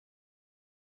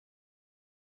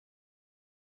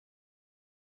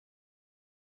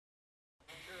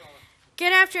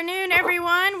Good afternoon,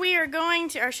 everyone. We are going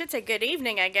to, or I should say good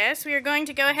evening, I guess. We are going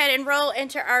to go ahead and roll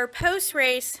into our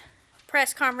post-race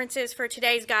press conferences for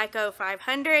today's Geico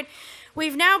 500.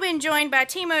 We've now been joined by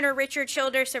team owner Richard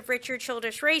Childress of Richard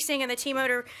Childress Racing and the team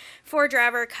owner for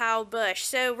driver Kyle Busch.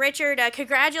 So, Richard,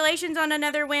 congratulations on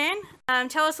another win.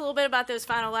 Tell us a little bit about those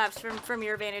final laps from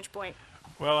your vantage point.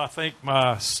 Well, I think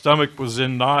my stomach was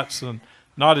in knots and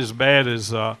not as bad as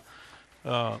the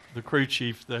crew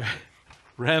chief there.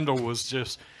 Randall was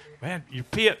just, man, you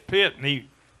pit. And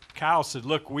Kyle said,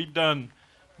 look, we've done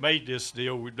made this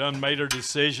deal. We've done made our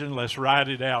decision. Let's ride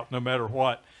it out no matter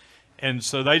what. And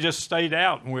so they just stayed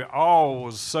out, and we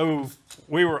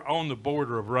were on the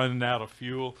border of running out of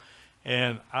fuel,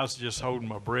 and I was just holding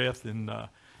my breath, and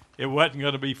it wasn't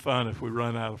going to be fun if we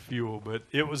run out of fuel. But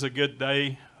it was a good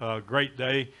day, great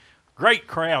day, great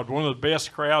crowd, one of the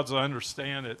best crowds I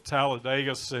understand at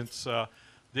Talladega since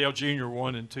Dale Jr.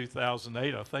 won in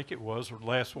 2008, I think it was, or the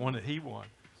last one that he won.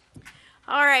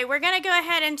 All right, we're going to go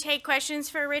ahead and take questions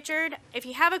for Richard. If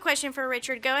you have a question for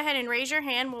Richard, go ahead and raise your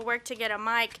hand. We'll work to get a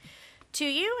mic to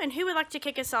you. And who would like to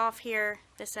kick us off here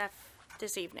this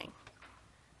evening?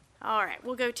 All right,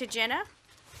 we'll go to Jenna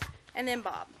and then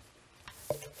Bob.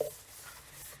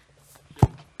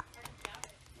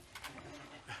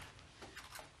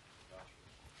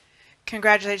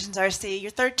 Congratulations, RC.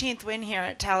 Your 13th win here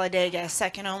at Talladega,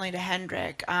 second only to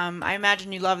Hendrick. I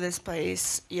imagine you love this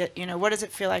place. What does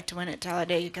it feel like to win at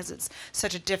Talladega? Because it's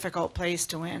such a difficult place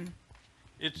to win.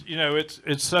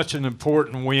 It's such an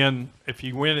important win. If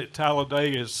you win at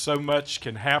Talladega, so much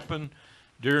can happen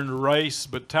during the race.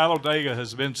 But Talladega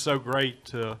has been so great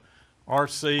to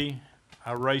RC.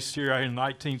 I raced here in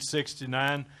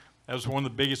 1969. That was one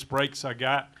of the biggest breaks I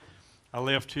got. I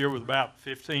left here with about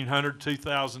 $1,500,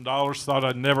 $2,000, thought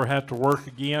I'd never have to work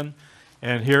again,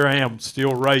 and here I am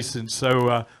still racing.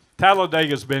 So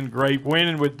Talladega's been great.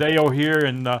 Winning with Dale here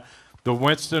and the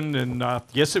Winston, and I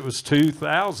guess it was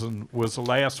 2000 was the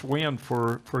last win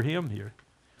for him here.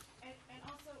 And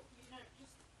also, just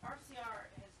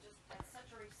RCR has just had such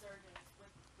a resurgence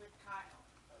with Kyle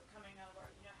coming over.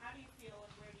 How do you feel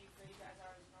and where do you feel you guys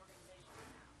are as an organization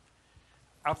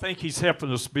now? I think he's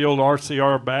helping us build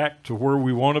RCR back to where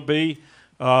we want to be.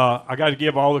 I got to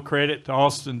give all the credit to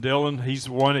Austin Dillon. He's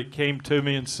the one that came to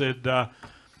me and said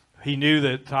he knew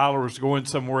that Tyler was going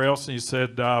somewhere else, and he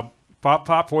said,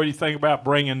 Pop, what do you think about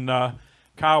bringing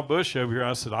Kyle Busch over here?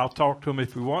 I said, I'll talk to him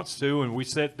if he wants to, and we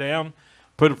sat down,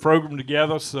 put a program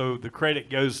together, so the credit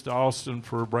goes to Austin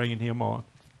for bringing him on.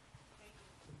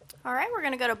 All right, we're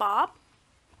going to go to Bob.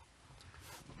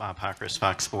 Bob Hockers,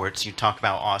 Fox Sports. You talk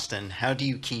about Austin. How do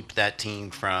you keep that team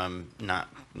from not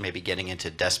maybe getting into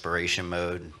desperation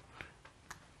mode?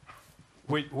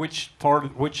 Which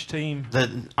team?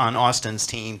 On Austin's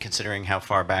team, considering how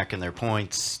far back in their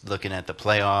points, looking at the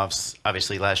playoffs.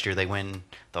 Obviously, last year they win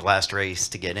the last race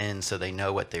to get in, so they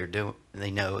know what they're doing. They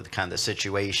know the kind of the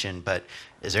situation. But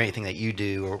is there anything that you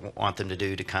do or want them to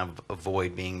do to kind of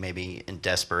avoid being maybe in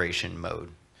desperation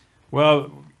mode?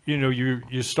 Well,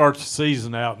 you start the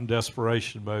season out in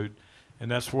desperation mode,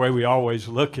 and that's the way we always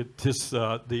look at this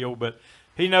deal. But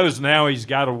he knows now he's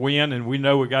got to win, and we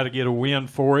know we got to get a win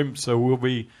for him, so we'll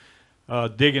be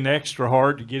digging extra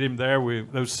hard to get him there.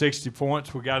 Those 60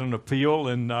 points, we got an appeal,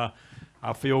 and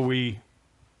I feel we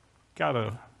got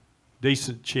a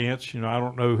decent chance. I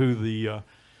don't know who the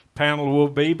panel will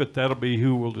be, but that'll be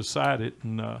who will decide it,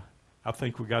 and I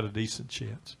think we got a decent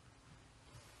chance.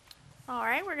 All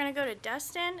right, we're going to go to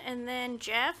Dustin and then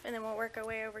Jeff, and then we'll work our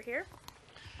way over here.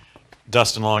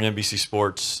 Dustin Long, NBC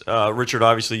Sports. Richard,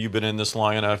 obviously you've been in this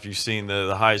long enough. You've seen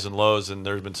the highs and lows, and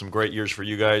there's been some great years for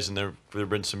you guys, and there have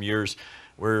been some years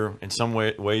where in some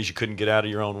ways you couldn't get out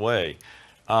of your own way.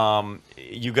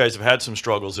 You guys have had some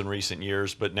struggles in recent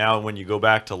years, but now when you go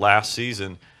back to last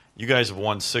season, you guys have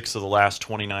won 6 of the last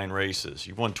 29 races.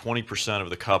 You've won 20% of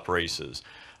the Cup races.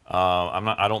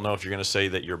 I don't know if you're going to say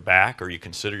that you're back or you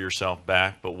consider yourself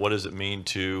back, but what does it mean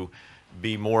to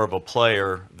be more of a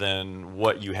player than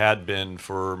what you had been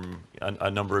for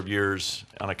a number of years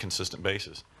on a consistent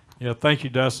basis? Yeah, thank you,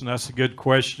 Dustin. That's a good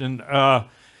question.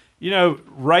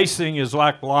 Racing is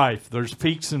like life. There's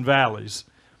peaks and valleys.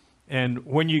 And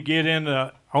when you get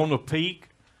on the peak,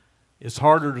 it's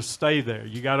harder to stay there.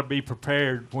 You got to be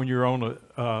prepared when you're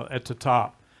at the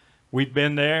top. We've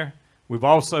been there. We've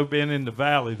also been in the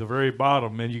valley, the very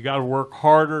bottom, and you got to work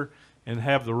harder and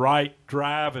have the right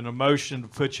drive and emotion to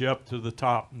put you up to the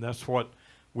top. And that's what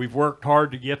we've worked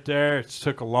hard to get there. It's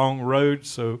took a long road,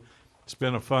 so it's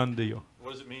been a fun deal.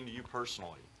 What does it mean to you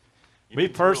personally? Me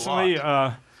personally,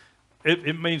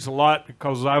 it means a lot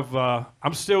because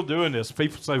I'm still doing this.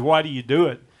 People say, why do you do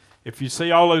it? if you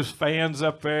see all those fans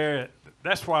up there,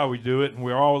 that's why we do it, and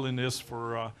we're all in this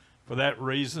for that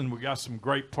reason. We got some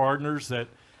great partners that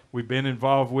we've been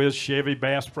involved with, Chevy,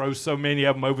 Bass Pro, so many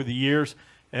of them over the years,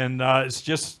 and it's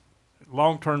just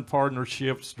long-term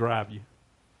partnerships drive you.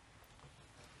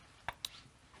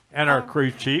 And our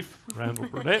crew chief, Randall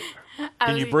Burnette.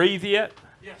 Can you breathe yet?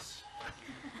 Yes.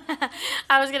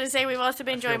 I was going to say we've also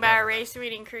been joined by our race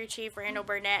meeting crew chief, Randall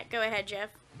Burnette. Go ahead, Jeff.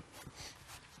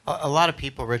 A lot of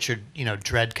people, Richard,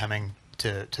 dread coming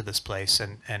to this place,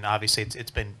 and obviously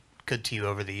it's been good to you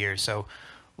over the years. So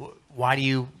why do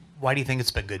you think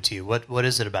it's been good to you? What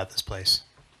is it about this place?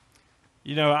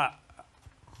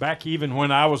 Back even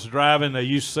when I was driving, they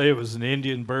used to say it was an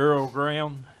Indian burial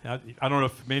ground. I don't know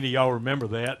if many of y'all remember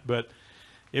that, but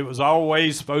it was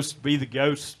always supposed to be the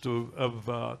ghost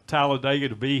of Talladega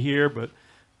to be here. But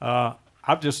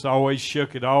I've just always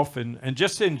shook it off and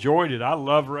just enjoyed it. I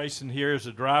love racing here as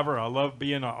a driver. I love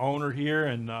being an owner here,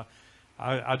 and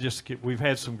we've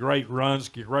had some great runs,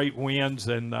 great wins,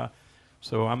 and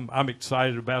so I'm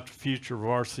excited about the future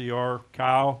of RCR,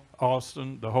 Kyle,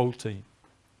 Austin, the whole team.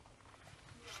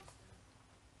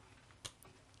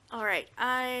 All right.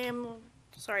 I am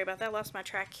sorry about that. I lost my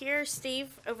track here. Steve,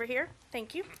 over here.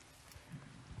 Thank you.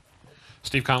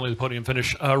 Steve Conley, the podium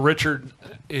finish. Richard,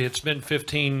 it's been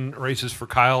 15 races for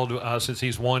Kyle since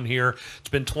he's won here. It's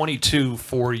been 22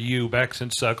 for you back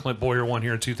since Clint Boyer won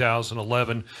here in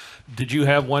 2011. Did you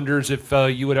have wonders if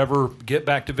you would ever get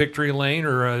back to victory lane,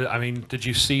 or did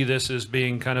you see this as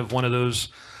being kind of one of those?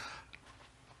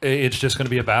 It's just going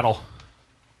to be a battle.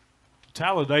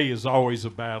 Talladega is always a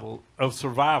battle of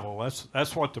survival.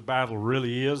 That's what the battle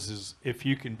really is if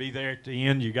you can be there at the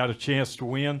end, you got a chance to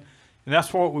win. And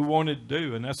that's what we wanted to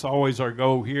do, and that's always our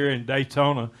goal here in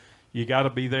Daytona. You got to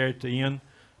be there at the end.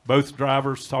 Both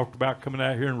drivers talked about coming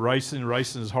out here and racing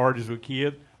as hard as we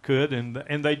could,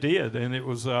 and they did. And it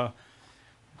was a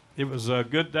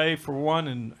good day for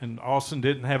one, and Austin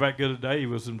didn't have that good a day. He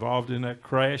was involved in that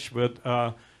crash, but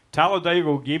Talladega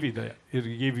will give you that.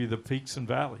 It'll give you the peaks and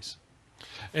valleys.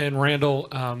 And Randall,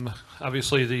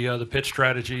 obviously the pit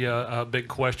strategy, a big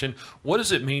question. What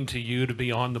does it mean to you to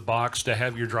be on the box, to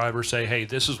have your driver say, "Hey,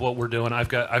 this is what we're doing. I've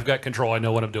got control. I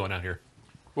know what I'm doing out here."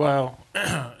 Well,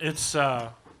 it's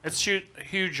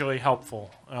hugely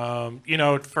helpful.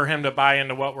 For him to buy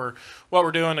into what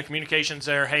we're doing. The communications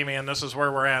there. Hey, man, this is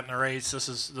where we're at in the race. This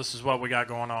is what we got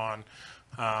going on.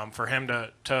 For him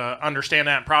to understand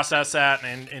that and process that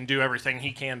and do everything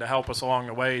he can to help us along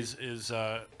the way is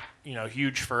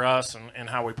huge for us and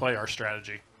how we play our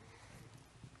strategy.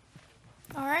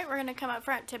 All right, we're going to come up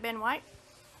front to Ben White.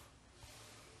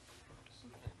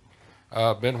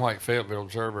 Ben White, Fayetteville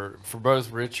Observer. For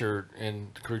both Richard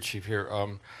and the crew chief here,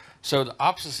 so the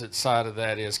opposite side of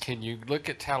that is, can you look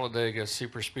at Talladega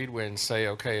Superspeedway and say,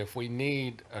 okay, if we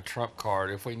need a trump card,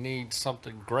 if we need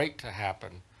something great to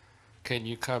happen, can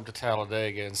you come to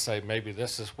Talladega and say, maybe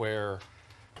this is where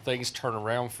things turn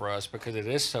around for us because it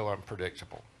is so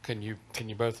unpredictable? Can you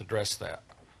both address that?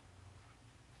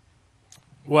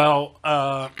 Well,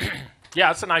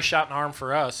 yeah, it's a nice shot in the arm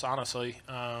for us, honestly.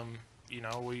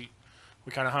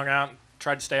 We kind of hung out and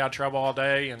tried to stay out of trouble all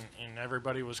day, and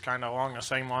everybody was kind of along the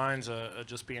same lines of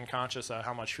just being conscious of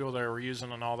how much fuel they were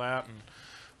using and all that.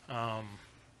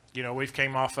 And, we've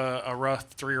came off a rough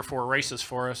 3 or 4 races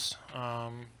for us,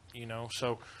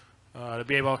 so to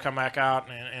be able to come back out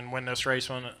and win this race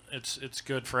when it's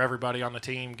good for everybody on the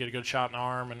team, get a good shot in the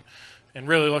arm, and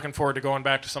really looking forward to going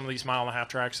back to some of these mile-and-a-half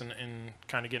tracks and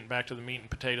kind of getting back to the meat and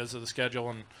potatoes of the schedule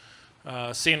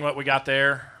and seeing what we got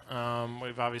there.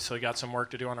 We've obviously got some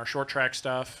work to do on our short track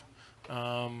stuff,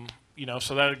 so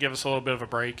that'll give us a little bit of a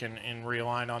break and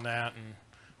realign on that and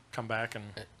come back and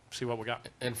see what we got.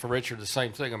 And for Richard, the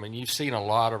same thing. I mean, you've seen a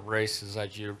lot of races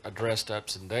as you addressed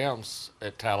ups and downs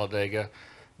at Talladega,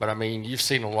 but I mean, you've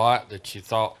seen a lot that you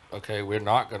thought, okay, we're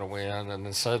not going to win, and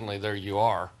then suddenly there you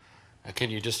are. Can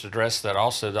you just address that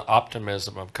also, the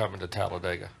optimism of coming to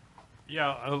Talladega?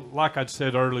 Yeah, like I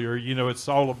said earlier, it's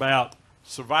all about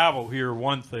survival here,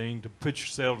 one thing, to put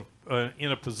yourself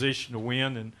in a position to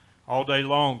win. And all day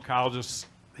long, Kyle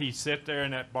he sat there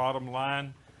in that bottom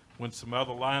line. When some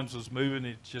other lines was moving,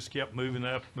 it just kept moving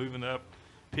up.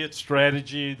 Pit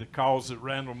strategy, the calls that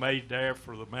Randall made there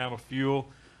for the amount of fuel,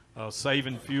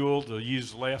 saving fuel, to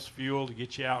use less fuel to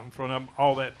get you out in front of them,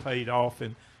 all that paid off,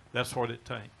 and that's what it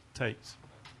takes.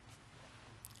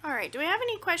 All right, do we have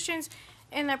any questions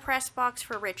in the press box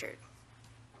for Richard?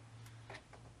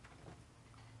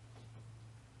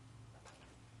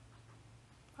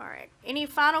 All right, any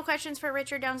final questions for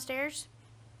Richard downstairs?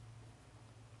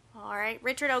 All right,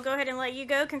 Richard, I'll go ahead and let you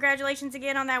go. Congratulations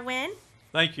again on that win.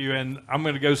 Thank you, and I'm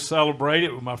going to go celebrate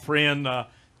it with my friend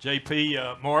J.P.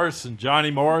 Morris and Johnny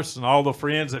Morris and all the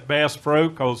friends at Bass Pro,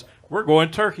 because we're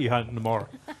going turkey hunting tomorrow.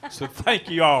 So thank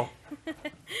you all.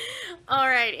 All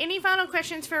right. Any final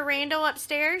questions for Randall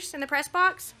upstairs in the press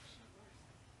box?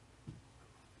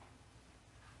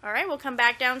 All right. We'll come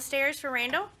back downstairs for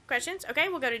Randall. Questions? Okay.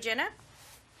 We'll go to Jenna.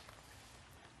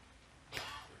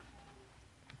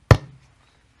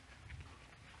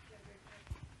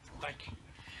 Thank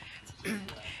you.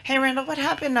 Hey Randall, what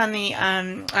happened on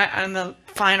the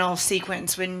final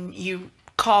sequence when you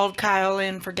called Kyle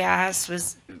in for gas?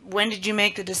 When did you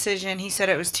make the decision? He said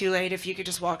it was too late. If you could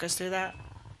just walk us through that.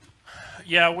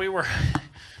 Yeah,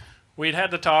 we'd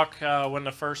had to talk when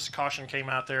the first caution came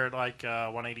out there at like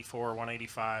 184,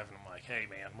 185, and I'm like, hey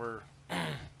man,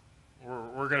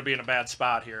 we're going to be in a bad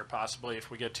spot here possibly if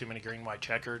we get too many green white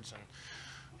checkers. And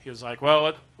he was like,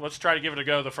 well, let's try to give it a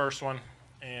go the first one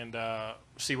and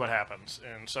see what happens.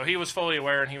 And so he was fully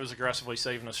aware, and he was aggressively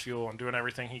saving his fuel and doing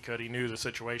everything he could. He knew the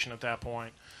situation at that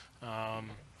point.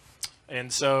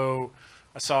 And so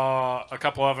I saw a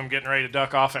couple of them getting ready to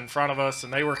duck off in front of us,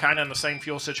 and they were kind of in the same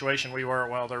fuel situation we were.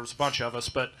 Well, there was a bunch of us,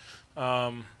 but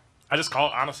I just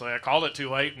called, honestly, I called it too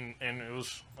late, and it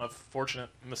was a fortunate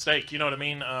mistake. You know what I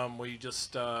mean? We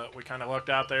kind of lucked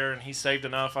out there, and he saved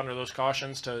enough under those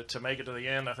cautions to make it to the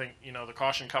end. I think, the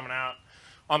caution coming out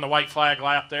on the white flag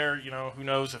lap there, who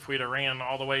knows if we'd have ran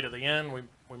all the way to the end,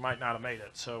 we might not have made it.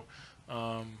 So,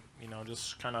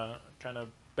 just kind of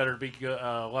better be good,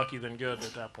 lucky than good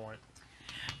at that point.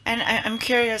 And I'm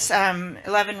curious,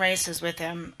 11 races with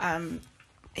him.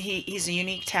 He's a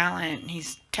unique talent.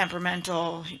 He's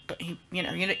temperamental. But you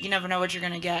never know what you're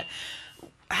going to get.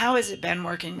 How has it been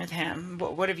working with him?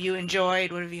 What have you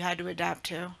enjoyed? What have you had to adapt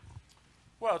to?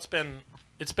 Well, it's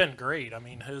been great. I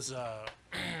mean, his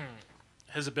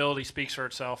ability speaks for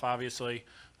itself, obviously.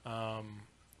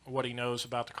 What he knows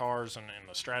about the cars and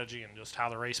the strategy and just how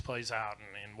the race plays out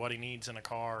and what he needs in a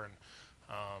car, and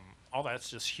all that's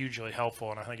just hugely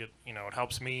helpful. And I think it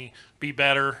helps me be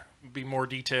better, be more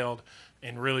detailed,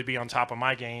 and really be on top of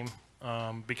my game,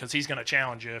 because he's going to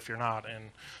challenge you if you're not.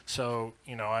 And so,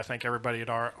 I think everybody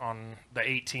on the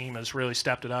 8 team has really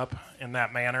stepped it up in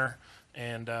that manner.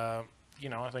 And I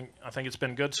think it's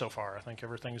been good so far. I think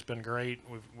everything's been great.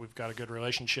 We've got a good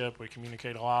relationship. We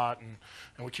communicate a lot, and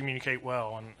we communicate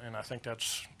well, and I think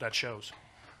that shows.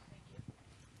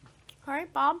 All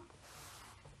right, Bob.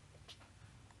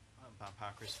 Bob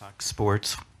Hockers, Fox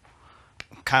Sports.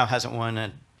 Kyle hasn't won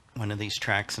at one of these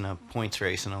tracks in a points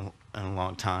race in a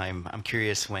long time. I'm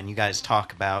curious, when you guys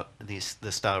talk about this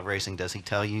style of racing, does he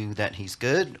tell you that he's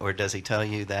good, or does he tell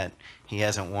you that he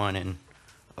hasn't won in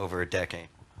over a decade?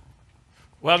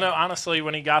 Well, no, honestly,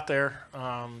 when he got there,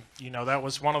 that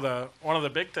was one of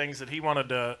the big things that he wanted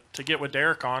to get with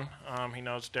Derek on. He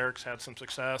knows Derek's had some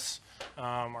success,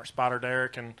 our spotter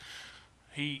Derek, and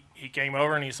he came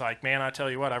over and he's like, man, I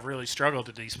tell you what, I've really struggled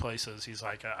at these places. He's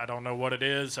like, I don't know what it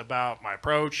is about my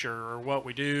approach or what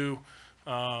we do,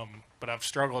 but I've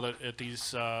struggled at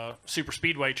these super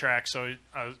speedway tracks. So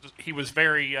he was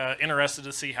very interested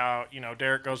to see how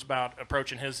Derek goes about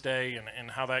approaching his day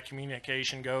and how that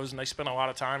communication goes. And they spent a lot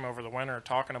of time over the winter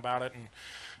talking about it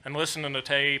and listening to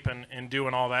tape and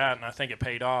doing all that. And I think it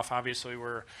paid off. Obviously,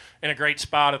 we're in a great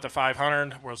spot at the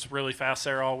 500. Was really fast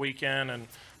there all weekend, and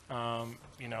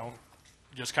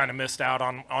just kind of missed out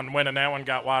on winning that one.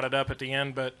 Got wadded up at the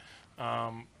end, but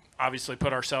obviously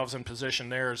put ourselves in position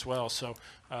there as well. So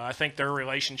I think their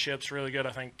relationship's really good.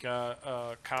 I think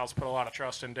Kyle's put a lot of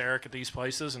trust in Derek at these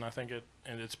places, and I think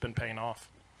it's been paying off.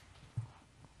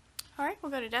 All right,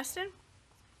 we'll go to Dustin.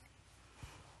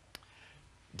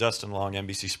 Dustin Long,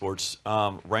 NBC Sports.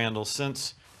 Randall,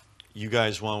 since you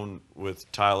guys won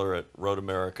with Tyler at Road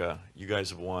America, you guys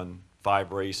have won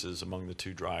 5 races among the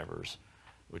 2 drivers,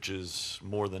 which is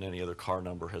more than any other car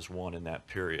number has won in that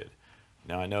period.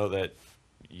 Now, I know that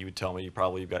you would tell me you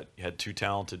had 2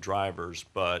 talented drivers,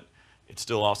 but it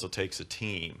still also takes a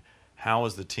team. How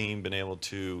have you been able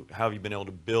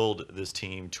to build this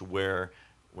team to where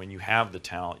when you have the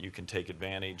talent, you can take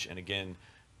advantage? And again,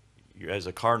 as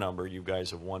a car number, you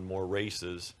guys have won more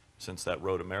races since that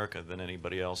Road America than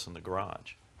anybody else in the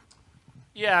garage.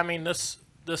 Yeah, I mean, this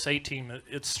 8 team,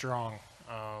 it's strong.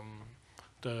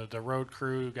 The road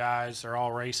crew guys, they're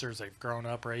all racers. They've grown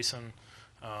up racing.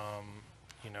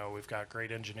 We've got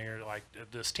great engineers. Like,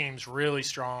 this team's really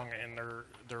strong, and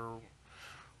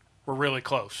we're really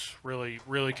close, really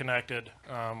connected.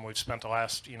 We've spent the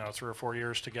last 3 or 4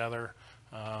 years together,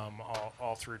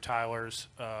 all through Tyler's,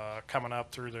 coming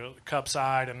up through the Cup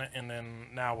side, and then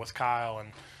now with Kyle,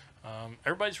 and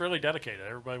everybody's really dedicated.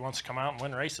 Everybody wants to come out and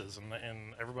win races, and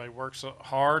everybody works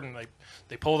hard, and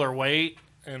they pull their weight,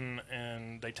 and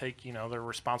they take their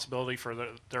responsibility for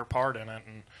their part in it,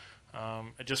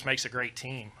 and it just makes a great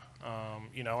team.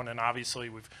 And then obviously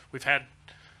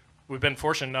we've been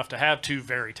fortunate enough to have two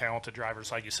very talented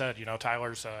drivers, like you said.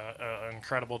 Tyler's an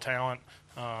incredible talent,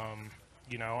 and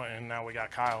now we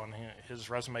got Kyle, and his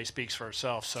resume speaks for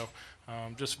itself. So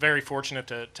just very fortunate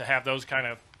to have those kind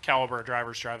of caliber of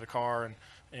drivers drive the car,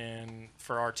 and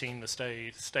for our team to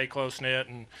stay close knit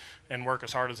and work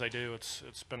as hard as they do.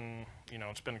 It's been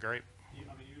it's been great. I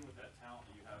mean, even with that talent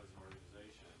that you have as an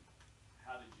organization,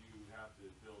 how did you have to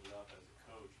build it up as a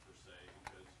coach per se?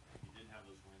 Because you didn't have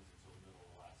those wins until the middle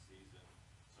of last season.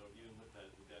 So even with the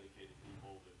dedicated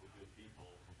people, the good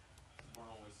people, you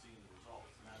weren't always seeing the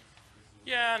results.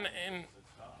 And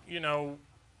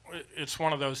it's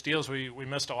one of those deals. We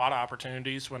missed a lot of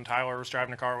opportunities when Tyler was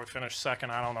driving the car. We finished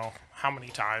second, I don't know how many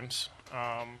times,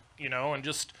 and you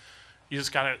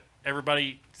just got to,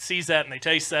 everybody sees that and they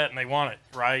taste that and they want it,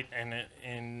 right?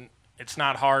 And it's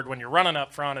not hard when you're running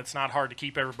up front. It's not hard to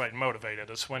keep everybody motivated.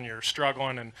 It's when you're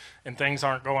struggling and things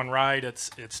aren't going right.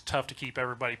 It's tough to keep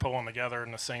everybody pulling together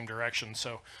in the same direction.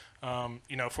 So,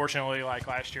 fortunately, like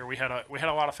last year, we had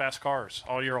a lot of fast cars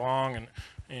all year long,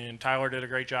 and Tyler did a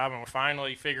great job, and we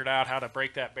finally figured out how to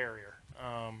break that barrier.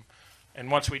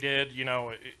 And once we did,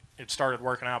 it started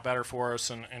working out better for us,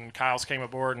 and Kyle's came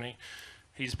aboard, and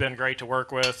he's been great to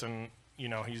work with, and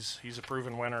he's a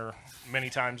proven winner many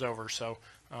times over. So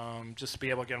just to be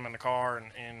able to get him in the car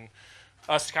and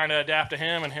us to kind of adapt to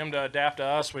him and him to adapt to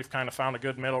us, we've kind of found a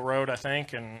good middle road, I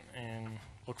think, and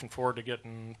looking forward to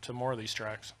getting to more of these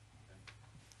tracks.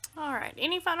 All right.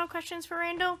 Any final questions for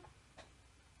Randall?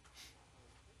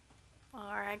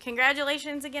 All right.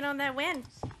 Congratulations again on that win.